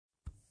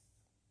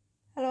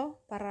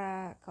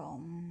para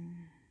kaum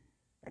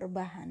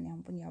rebahan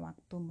yang punya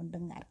waktu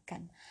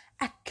mendengarkan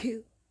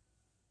aku.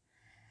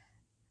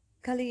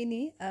 Kali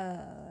ini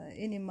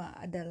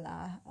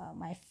adalah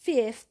my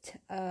fifth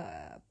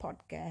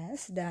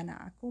podcast dan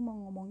aku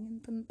mau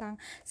ngomongin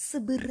tentang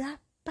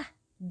seberapa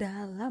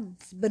dalam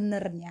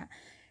sebenarnya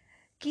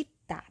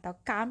kita atau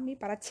kami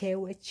para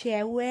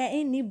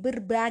cewek-cewek ini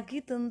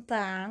berbagi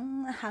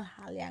tentang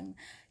hal-hal yang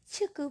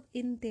cukup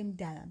intim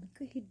dalam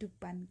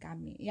kehidupan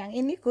kami. Yang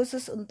ini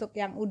khusus untuk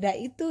yang udah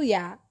itu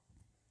ya,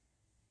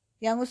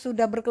 yang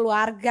sudah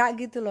berkeluarga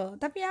gitu loh.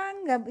 Tapi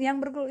yang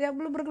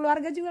belum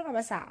berkeluarga juga nggak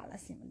masalah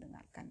sih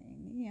mendengarkan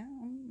ini ya.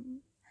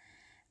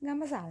 Nggak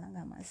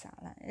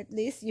masalah. At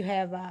least you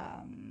have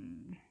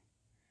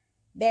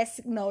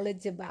basic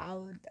knowledge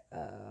about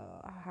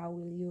how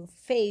will you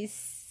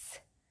face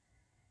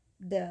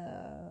the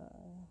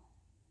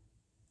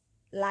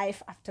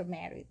life after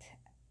married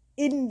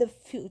in the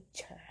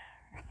future.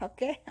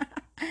 Oke.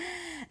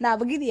 Nah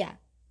begini ya.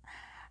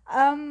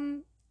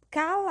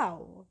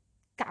 Kalau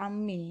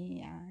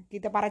kami ya,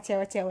 kita para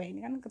cewek-cewek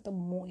ini kan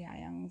ketemu ya,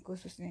 yang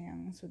khususnya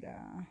yang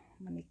sudah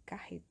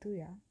menikah itu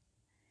ya,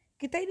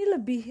 kita ini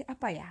lebih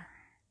apa ya,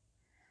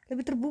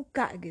 lebih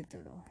terbuka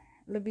gitu loh,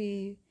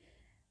 lebih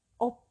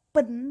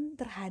open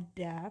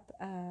terhadap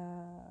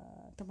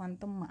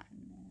teman-teman,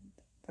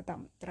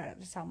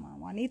 terhadap sesama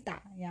wanita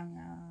yang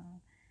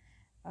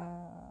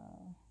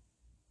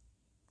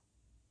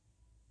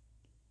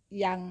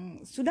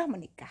sudah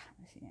menikah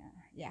maksudnya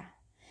ya.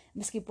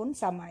 Meskipun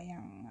sama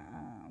yang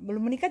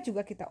belum menikah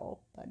juga kita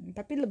open,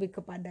 tapi lebih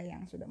kepada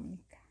yang sudah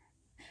menikah.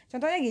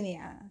 Contohnya gini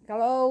ya,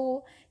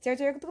 kalau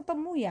cewek-cewek itu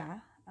ketemu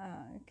ya,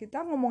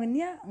 kita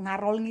ngomonginnya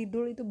ngarol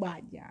ngidul itu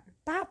banyak.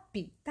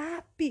 Tapi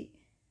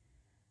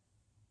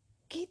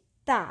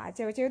kita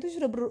cewek-cewek itu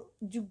sudah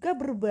juga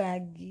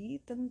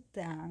berbagi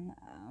tentang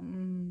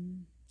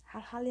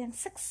hal-hal yang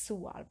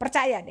seksual.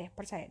 Percaya deh.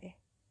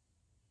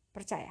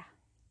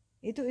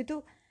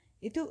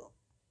 Itu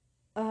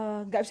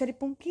nggak bisa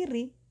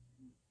dipungkiri.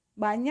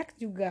 Banyak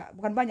juga,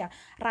 bukan banyak,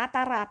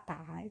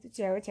 rata-rata itu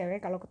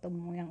cewek-cewek kalau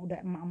ketemu yang udah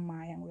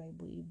emak-emak, yang udah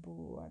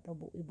ibu-ibu atau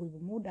ibu-ibu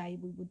muda,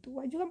 ibu-ibu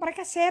tua juga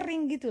mereka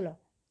sharing gitu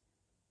loh.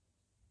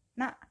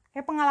 Nah,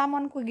 kayak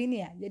pengalamanku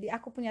gini ya, jadi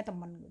aku punya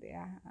teman gitu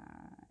ya,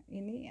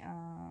 ini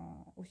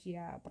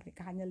usia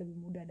pernikahannya lebih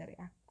muda dari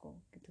aku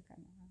gitu kan,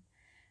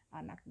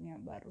 anaknya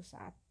baru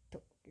 1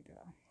 gitu.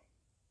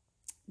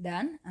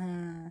 Dan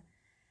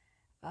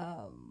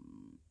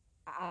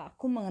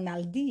aku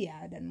mengenal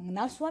dia dan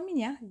mengenal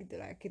suaminya gitu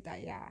lah, kita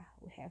ya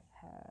we have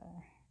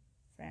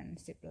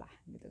friendship lah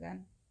gitu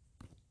kan.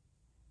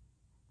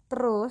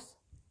 Terus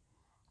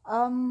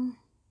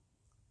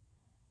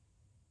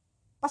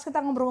pas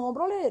kita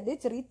ngobrol-ngobrol dia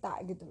cerita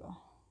gitu loh,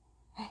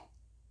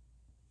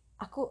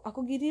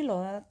 aku gini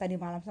loh tadi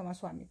malam sama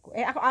suamiku,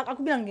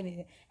 aku bilang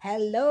gini,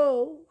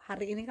 hello,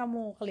 hari ini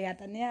kamu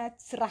kelihatannya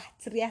cerah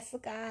ceria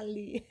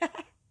sekali.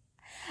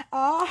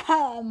 Oh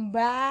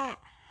mbak,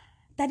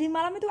 tadi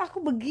malam itu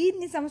aku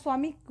begini sama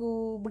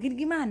suamiku, begini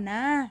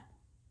gimana.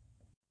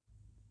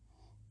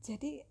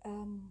 Jadi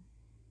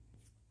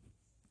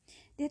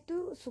dia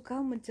tuh suka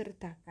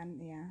menceritakan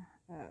ya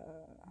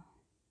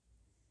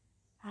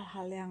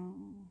hal-hal yang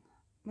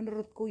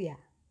menurutku ya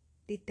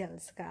detail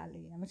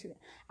sekali. Maksudnya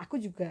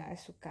aku juga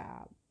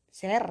suka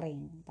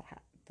sharing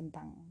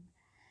tentang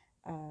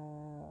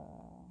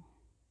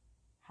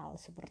hal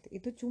seperti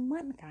itu.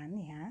 Cuman kan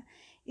ya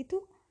itu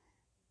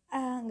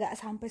nggak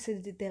sampai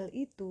sedetail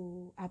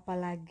itu.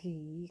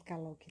 Apalagi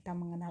kalau kita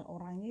mengenal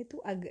orangnya itu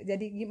agak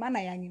jadi gimana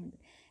ya.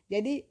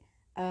 Jadi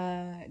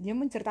dia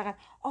menceritakan,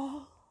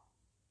 oh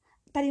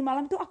tadi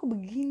malam tuh aku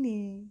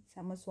begini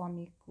sama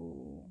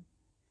suamiku.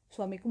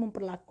 Suamiku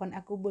memperlakukan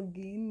aku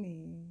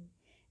begini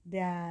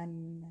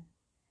dan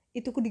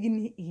itu aku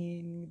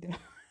diginiin gitu.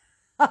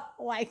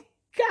 Oh my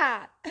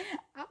god,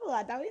 aku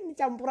nggak tahu ini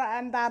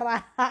campuran antara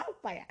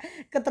apa ya,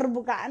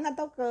 keterbukaan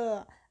atau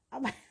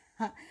apa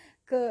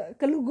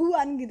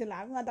keluguan gitu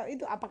lah. Aku nggak tahu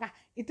itu apakah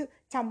itu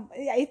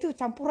itu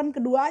campuran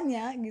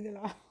keduanya gitu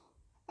loh.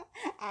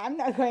 I'm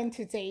not going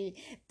to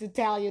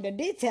tell you the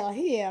detail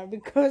here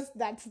because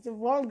that's the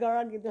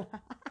vulgar gitu.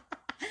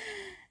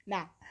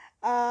 Nah,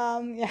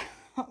 ya,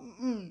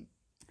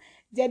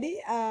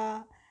 jadi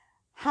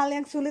hal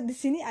yang sulit di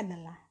sini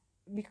adalah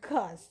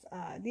because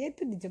dia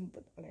itu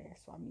dijemput oleh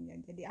suaminya,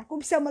 jadi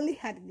aku bisa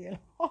melihat gitu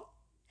loh.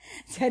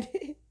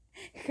 Jadi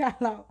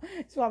kalau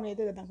suami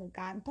itu datang ke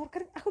kantor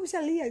kan aku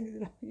bisa lihat gitu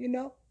loh,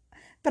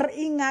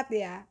 teringat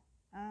ya,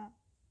 uh,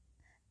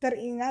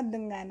 teringat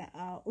dengan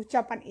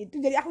ucapan itu,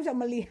 jadi aku bisa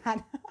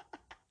melihat.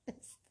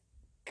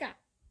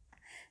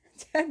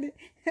 Jadi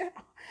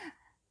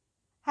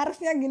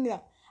harusnya gini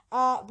loh,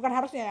 bukan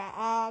harusnya ya,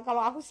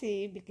 kalau aku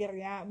sih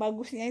pikirnya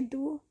bagusnya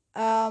itu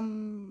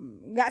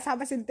nggak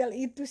sampai sedetail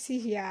itu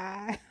sih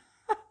ya.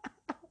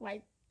 Oh my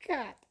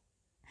god,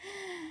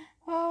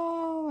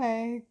 oh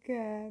my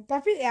god,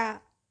 tapi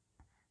ya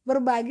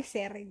berbagi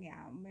sharing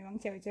ya,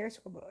 memang cewek-cewek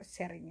suka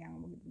sharing yang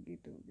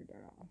begitu gitu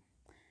loh.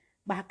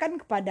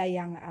 Bahkan kepada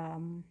yang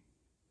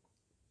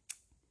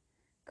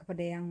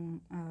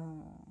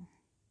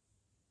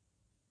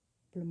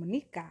belum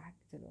menikah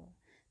gitu loh.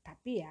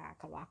 Tapi ya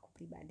kalau aku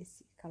pribadi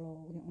sih,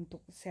 kalau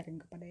untuk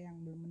sharing kepada yang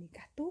belum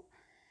menikah tuh,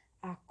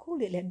 aku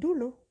lihat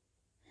dulu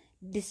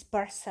this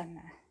person,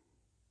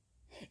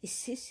 is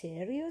she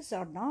serious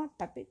or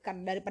not. Tapi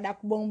kan daripada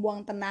aku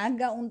buang-buang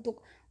tenaga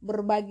untuk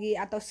berbagi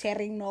atau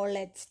sharing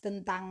knowledge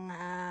tentang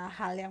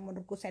hal yang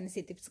menurutku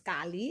sensitif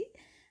sekali,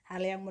 hal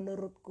yang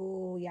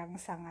menurutku yang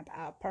sangat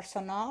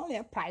personal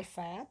ya,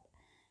 private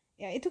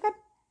ya, itu kan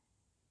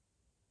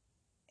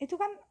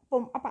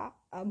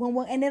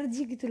buang-buang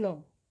energi gitu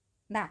loh.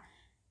 Nah,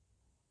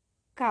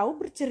 kau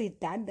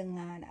bercerita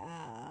dengan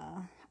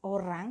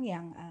orang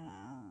yang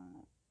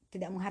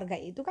tidak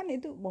menghargai, itu kan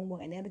itu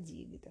buang-buang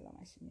energi gitu loh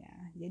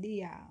maksudnya.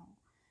 Jadi ya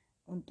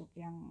untuk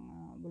yang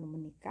belum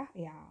menikah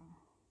ya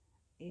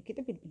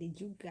kita pilih-pilih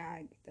juga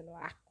gitu loh.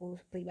 Aku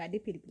pribadi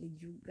pilih-pilih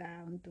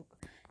juga untuk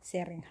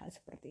sharing hal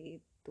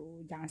seperti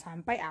itu. Jangan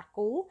sampai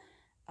aku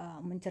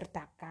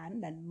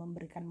menceritakan dan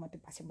memberikan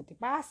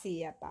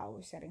motivasi-motivasi atau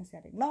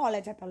sharing-sharing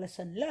knowledge atau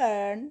lesson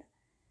learn,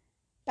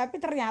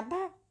 tapi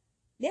ternyata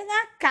dia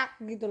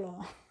ngakak gitu loh.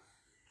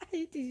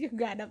 Itu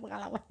juga ada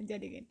pengalaman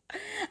jadi gini.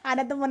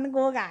 Ada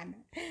temenku kan,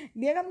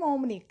 dia kan mau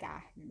menikah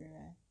gitu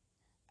kan.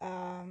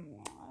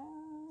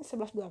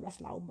 11-12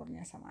 lah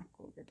umurnya sama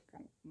aku gitu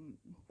kan,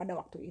 pada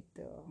waktu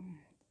itu.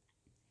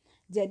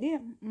 Jadi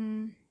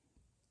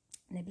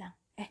dia bilang,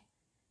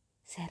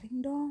 sharing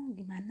dong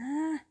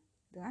gimana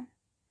gitu kan.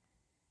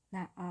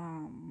 Nah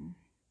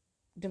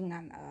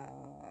dengan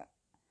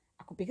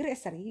aku pikir ya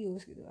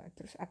serius gitu kan.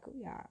 Terus aku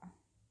ya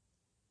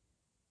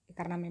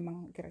karena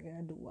memang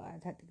kira-kira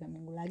 2-3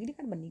 minggu lagi dia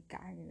kan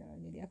menikah gitu.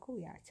 Jadi aku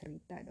ya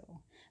cerita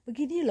dong,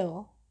 begini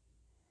loh,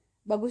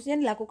 bagusnya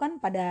dilakukan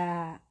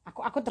pada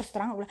aku terus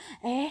terang aku bilang,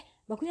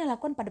 bagusnya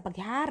dilakukan pada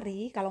pagi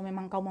hari kalau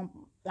memang kamu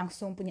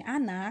langsung punya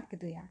anak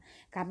gitu ya,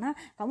 karena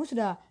kamu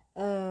sudah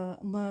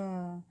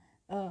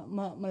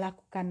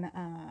melakukan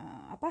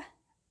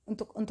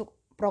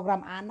untuk program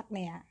anak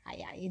nih ya,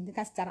 ini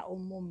kan secara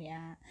umum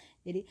ya.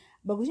 Jadi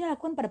bagusnya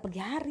lakukan pada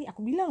pagi hari, aku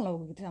bilang loh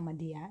begitu sama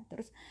dia.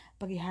 Terus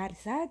pagi hari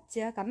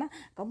saja, karena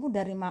kamu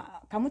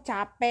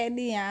capek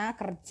nih ya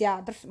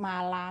kerja, terus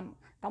malam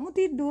kamu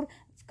tidur,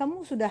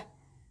 kamu sudah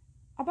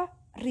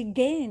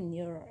regain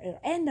your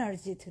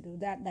energy to do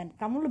that, dan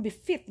kamu lebih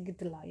fit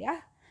gitu loh ya.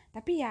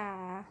 Tapi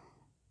ya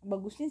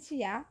bagusnya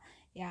sih ya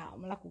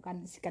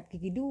melakukan sikat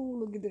gigi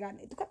dulu gitu kan,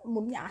 itu kan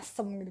umumnya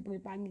asem gitu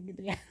pagi-pagi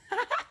gitu ya.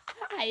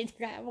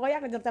 Itu kan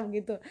pokoknya aku cerita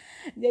begitu.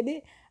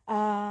 Jadi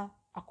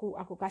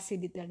aku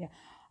kasih detailnya,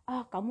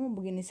 kamu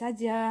begini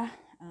saja,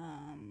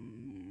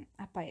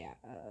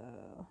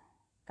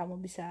 kamu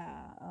bisa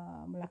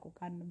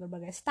melakukan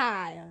berbagai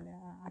style ya,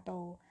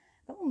 atau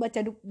kamu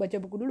baca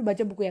buku dulu,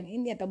 baca buku yang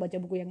ini atau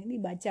baca buku yang ini,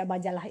 baca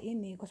majalah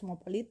ini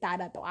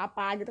Cosmopolitan atau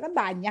apa gitu kan,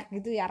 banyak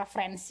gitu ya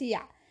referensi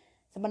ya.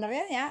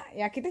 Sebenarnya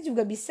ya kita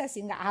juga bisa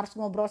sih, nggak harus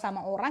ngobrol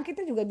sama orang,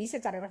 kita juga bisa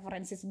cari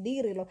referensi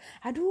sendiri loh.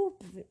 Aduh,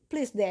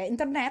 please deh,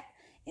 internet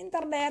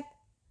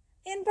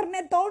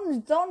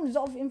tons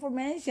of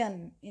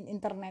information in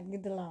internet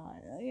gitu loh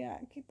ya.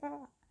 Kita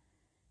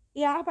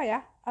ya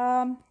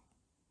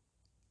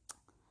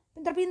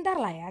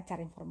pintar-pintar lah ya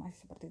cari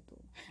informasi seperti itu.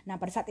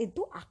 Nah pada saat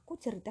itu aku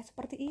cerita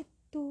seperti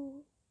itu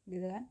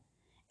gitu kan,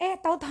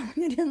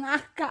 tahu-tahunya dia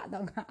ngakak,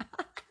 tau gak?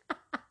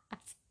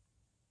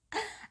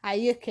 Are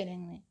you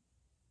kidding me?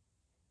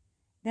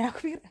 Dan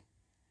aku pikir,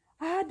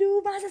 aduh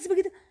masa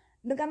sebegitu,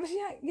 dengan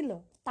maksudnya gitu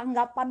loh,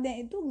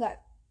 tanggapannya itu nggak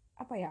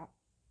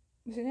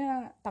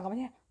maksudnya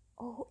tanggapannya,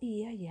 oh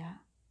iya ya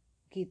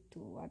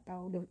gitu,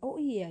 atau oh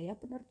iya ya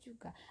benar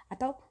juga,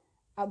 atau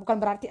bukan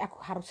berarti aku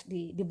harus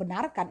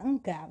dibenarkan,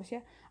 enggak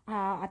maksudnya,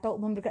 atau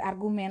memberikan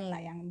argumen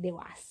lah yang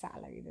dewasa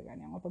lah gitu kan,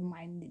 yang open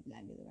minded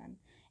lah gitu kan.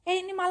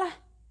 Ini malah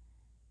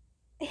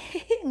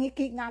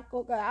ngiki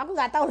ngaku ke aku,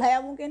 nggak tahu lah ya,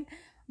 mungkin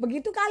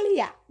begitu kali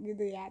ya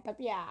gitu ya,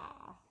 tapi ya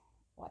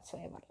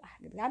whatsoever lah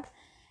gitu kan.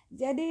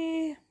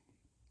 Jadi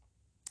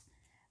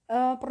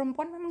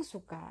perempuan memang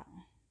suka,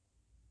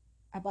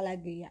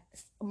 apalagi ya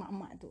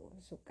emak-emak tuh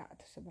suka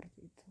tuh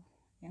seperti itu,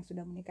 yang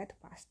sudah menikah itu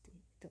pasti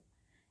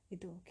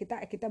itu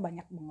kita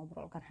banyak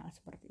mengobrolkan hal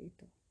seperti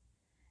itu.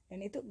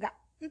 Dan itu gak,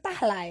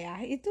 entahlah ya,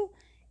 itu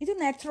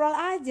natural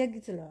aja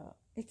gitu loh,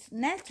 it's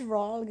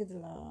natural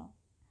gitu loh.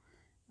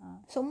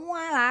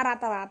 Semua lah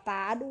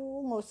rata-rata,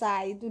 aduh nggak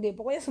usah itu deh,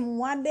 pokoknya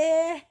semua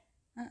deh.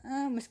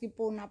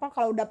 Meskipun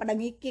kalau udah pada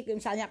ngikik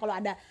misalnya, kalau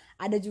ada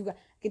juga,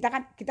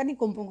 kita nih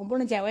kumpul-kumpul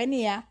nih cewek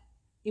nih ya,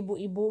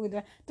 ibu-ibu gitu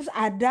kan, terus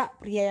ada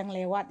pria yang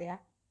lewat ya,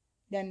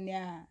 dan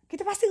ya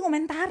kita pasti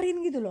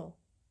ngomentarin gitu loh.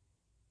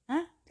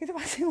 Kita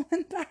pasti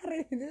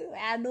komentarin gitu.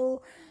 Aduh,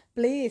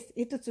 please,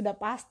 itu sudah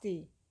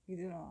pasti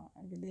gitu loh,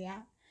 gitu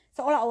ya.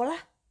 Seolah-olah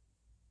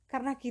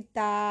karena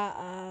kita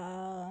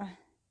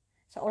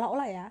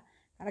seolah-olah ya,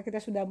 karena kita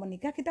sudah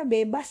menikah, kita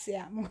bebas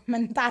ya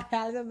mengomentari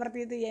hal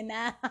seperti itu ya.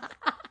 Nah,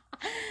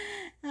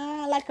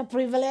 like a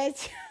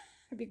privilege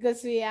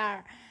because we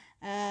are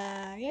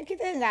ya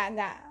kita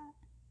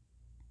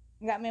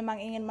nggak memang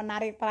ingin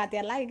menarik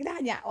perhatian lagi,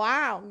 kita hanya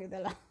wow gitu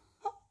loh.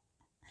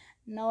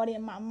 No, dia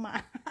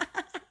emak-emak.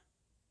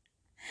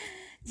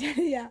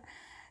 Jadi ya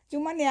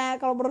Cuman ya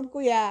kalau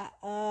menurutku ya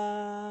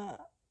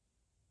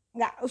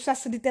nggak usah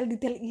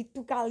sedetail-detail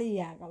itu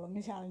kali ya kalau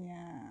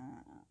misalnya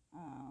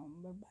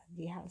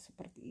berbagi hal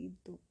seperti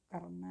itu,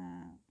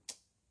 karena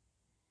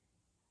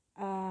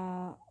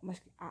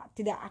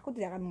tidak, aku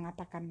tidak akan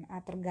mengatakan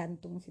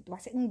tergantung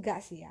situasi, enggak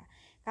sih ya,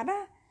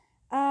 karena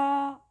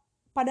uh,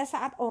 pada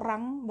saat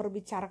orang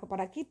berbicara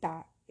kepada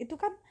kita itu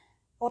kan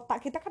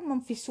otak kita kan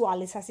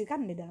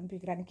memvisualisasikan di dalam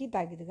pikiran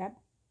kita gitu kan.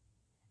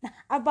 Nah,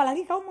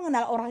 apalagi kau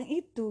mengenal orang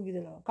itu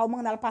gitu loh. Kau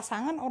mengenal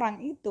pasangan orang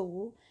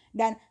itu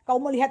dan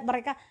kau melihat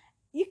mereka,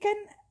 you can,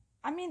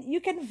 I mean, you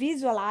can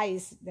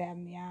visualize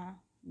them ya,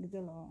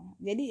 gitu loh.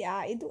 Jadi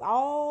ya itu,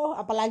 oh,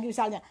 apalagi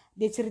misalnya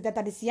dia cerita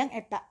tadi siang,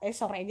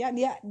 sorenya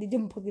dia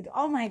dijemput gitu.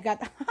 Oh my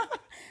god.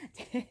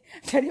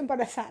 Jadi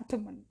pada saat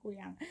temanku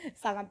yang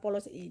sangat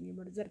polos ini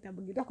bercerita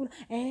begitu, aku,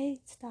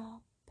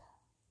 stop.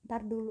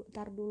 Ntar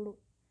dulu,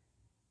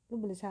 lu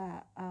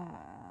bisa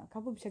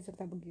kamu bisa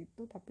cerita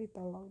begitu tapi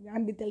tolong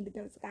jangan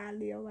detail-detail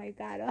sekali, oh my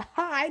god.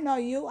 I know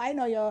your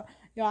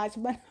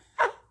husband.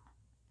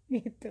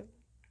 Gitu.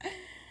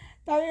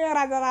 Tapi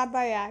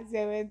rata-rata ya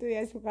cewek itu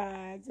ya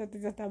suka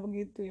cerita-cerita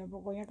begitu ya,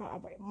 pokoknya kalau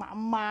apa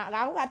emak-emak,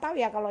 aku nggak tahu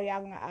ya kalau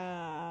yang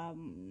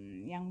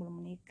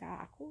belum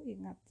menikah. Aku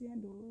ingatnya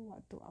dulu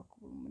waktu aku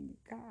belum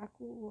menikah,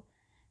 aku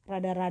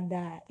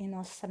rada-rada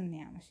innocent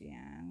ya,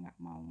 maksudnya nggak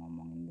mau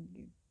ngomongin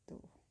begitu,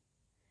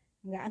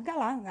 enggak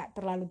lah, nggak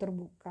terlalu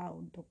terbuka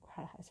untuk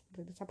hal-hal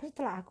seperti itu. Tapi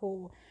setelah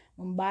aku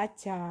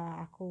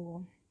membaca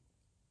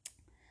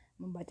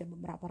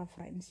beberapa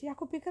referensi,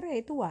 aku pikir ya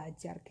itu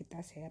wajar kita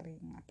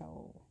sharing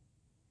atau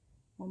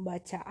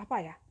membaca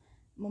apa ya,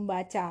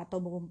 membaca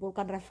atau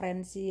mengumpulkan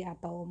referensi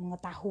atau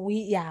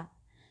mengetahui lah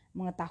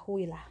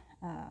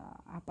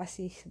apa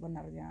sih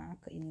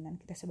sebenarnya keinginan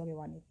kita sebagai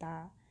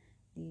wanita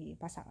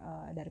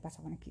dari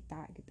pasangan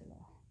kita gitu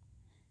loh.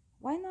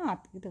 Why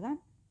not gitu kan?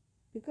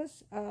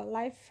 Because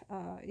life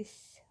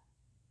is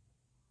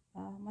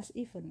must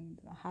even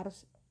gitu loh.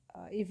 Harus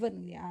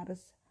even ya,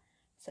 harus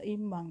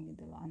seimbang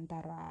gitu loh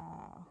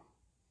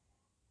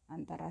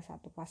antara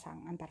satu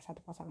pasangan dan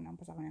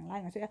pasangan yang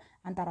lain, maksudnya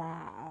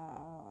antara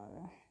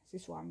si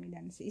suami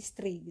dan si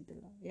istri gitu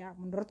loh ya.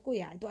 Menurutku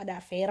ya itu ada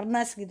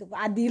fairness gitu,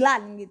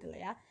 keadilan gitu loh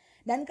ya,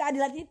 dan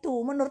keadilan itu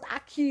menurut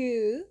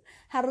aku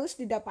harus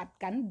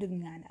didapatkan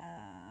dengan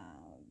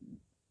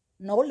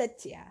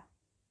knowledge ya,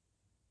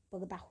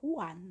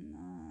 pengetahuan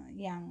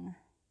yang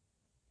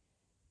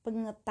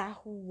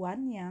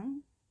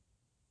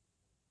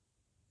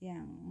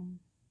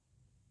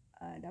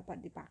dapat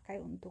dipakai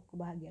untuk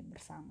kebahagiaan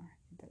bersama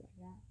gitu loh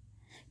ya.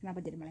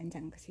 Kenapa jadi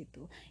melenceng ke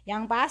situ?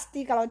 Yang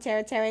pasti kalau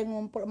cewek-cewek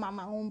ngumpul,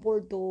 mama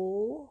ngumpul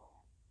tuh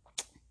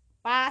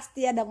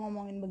pasti ada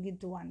ngomongin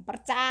begituan.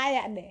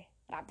 Percaya deh,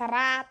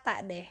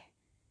 rata-rata deh.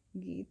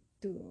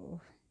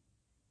 Gitu.